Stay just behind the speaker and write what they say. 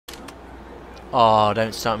Oh,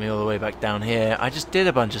 don't start me all the way back down here. I just did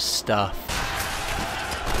a bunch of stuff.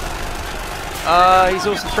 He's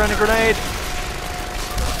also throwing a grenade.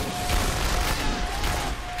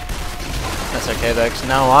 That's okay though, 'cause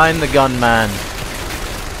now I'm the gunman.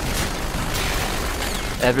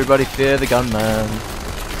 Everybody fear the gunman.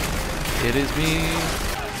 It is me.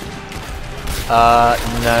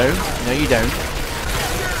 No. No you don't.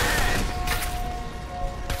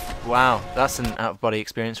 Wow, that's an out-of-body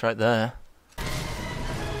experience right there.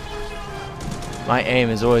 My aim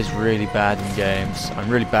is always really bad in games. I'm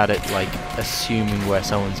really bad at, like, assuming where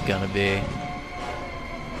someone's gonna be.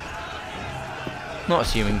 Not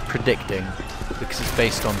assuming, predicting. Because it's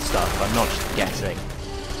based on stuff. I'm not just guessing.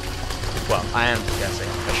 Well, I am just guessing.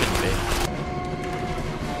 I shouldn't be.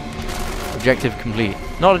 Objective complete.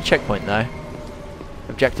 Not a checkpoint, though.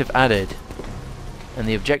 Objective added. And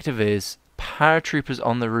the objective is paratroopers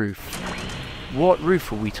on the roof. What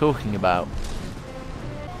roof are we talking about?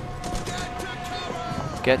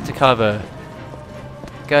 Get to cover.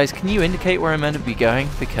 Guys, can you indicate where I'm meant to be going?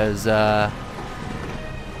 Because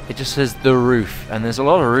it just says the roof, and there's a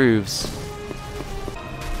lot of roofs.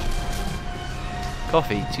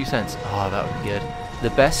 Coffee, 2 cents. Oh, that would be good.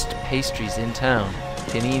 The best pastries in town.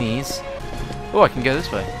 Paninis. Oh, I can go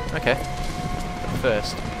this way. Okay. But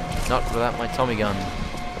first, not without my Tommy gun.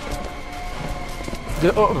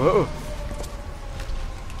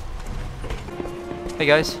 Hey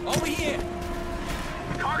guys. Over here.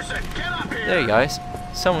 Carson, get up here. There you guys.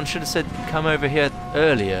 Someone should have said come over here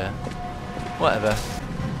earlier. Whatever.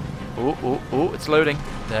 Oh, it's loading.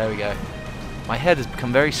 There we go. My head has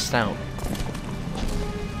become very stout.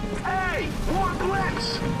 Hey, more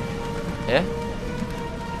blitz. Yeah?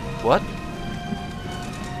 What?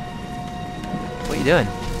 What are you doing?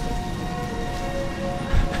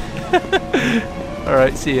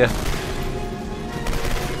 Alright, see ya.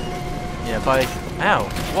 Yeah, bye. Ow!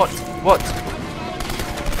 What?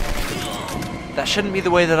 That shouldn't be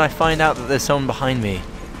the way that I find out that there's someone behind me.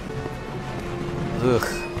 Ugh.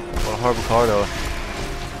 What a horrible corridor.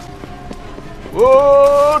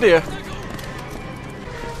 Whoa dear!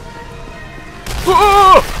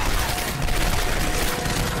 Whoa!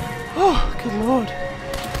 Oh, good lord.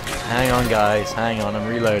 Hang on guys, hang on, I'm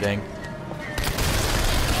reloading.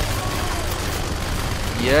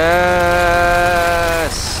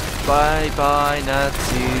 Yes! Bye bye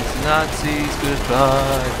Nazis, Nazis,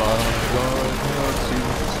 goodbye, bye bye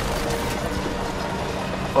Nazis.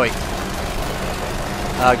 Oi.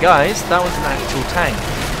 Guys, that was an actual tank.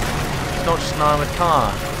 It's not just an armoured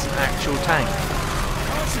car, it's an actual tank.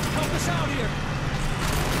 Carson, help us out here.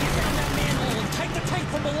 Get down that manhole and take the tank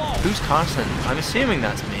from below. Who's Carson? I'm assuming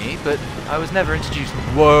that's me, but I was never introduced.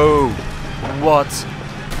 Whoa! What?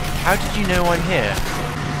 How did you know I'm here?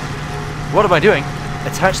 What am I doing?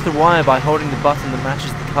 Attach the wire by holding the button that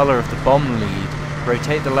matches the colour of the bomb lead.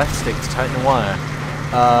 Rotate the left stick to tighten the wire.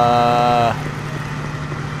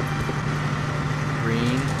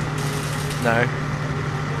 Green? No.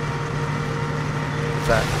 Is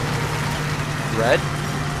that red?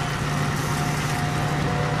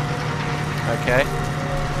 Okay.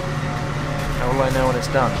 How will I know when it's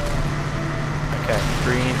done? Okay,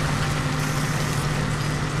 green.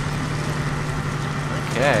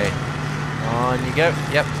 Okay. On you go.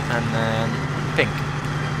 Yep, and then pink.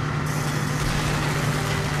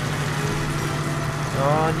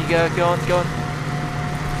 On you go. Go on.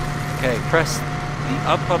 Okay, press the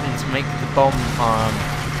up button to make the bomb arm.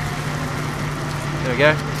 There we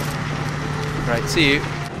go. Right, see you.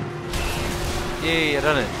 Yay, I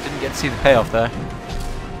done it. Didn't get to see the payoff there.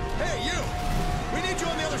 Hey, you! We need you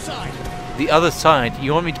on the other side. The other side?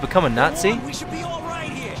 You want me to become a Nazi? We should be all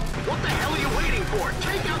right here. What the hell are you waiting for?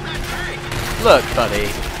 Take out that tank! Look, buddy.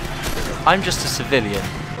 I'm just a civilian.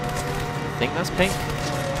 Think that's pink?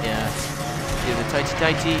 Yeah. Do the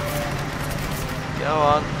tighty. Go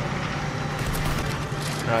on.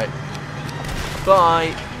 Right.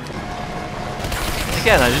 Bye.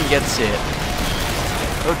 Again, I didn't get to see it.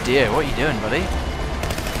 Oh dear, what are you doing, buddy?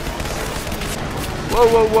 Whoa.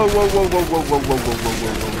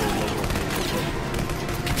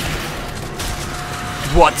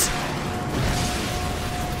 What?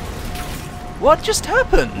 What just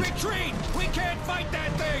happened? Retreat! We can't fight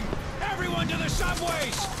that thing! Everyone to the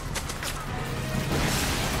subways!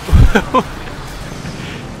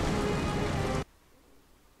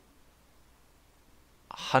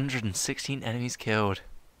 116 enemies killed.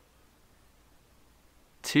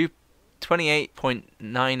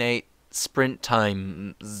 28.98 sprint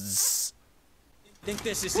times. Think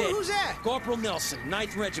this is it? Who's that? Corporal Nelson,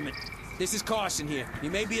 9th Regiment. This is Carson here. He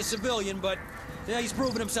may be a civilian, but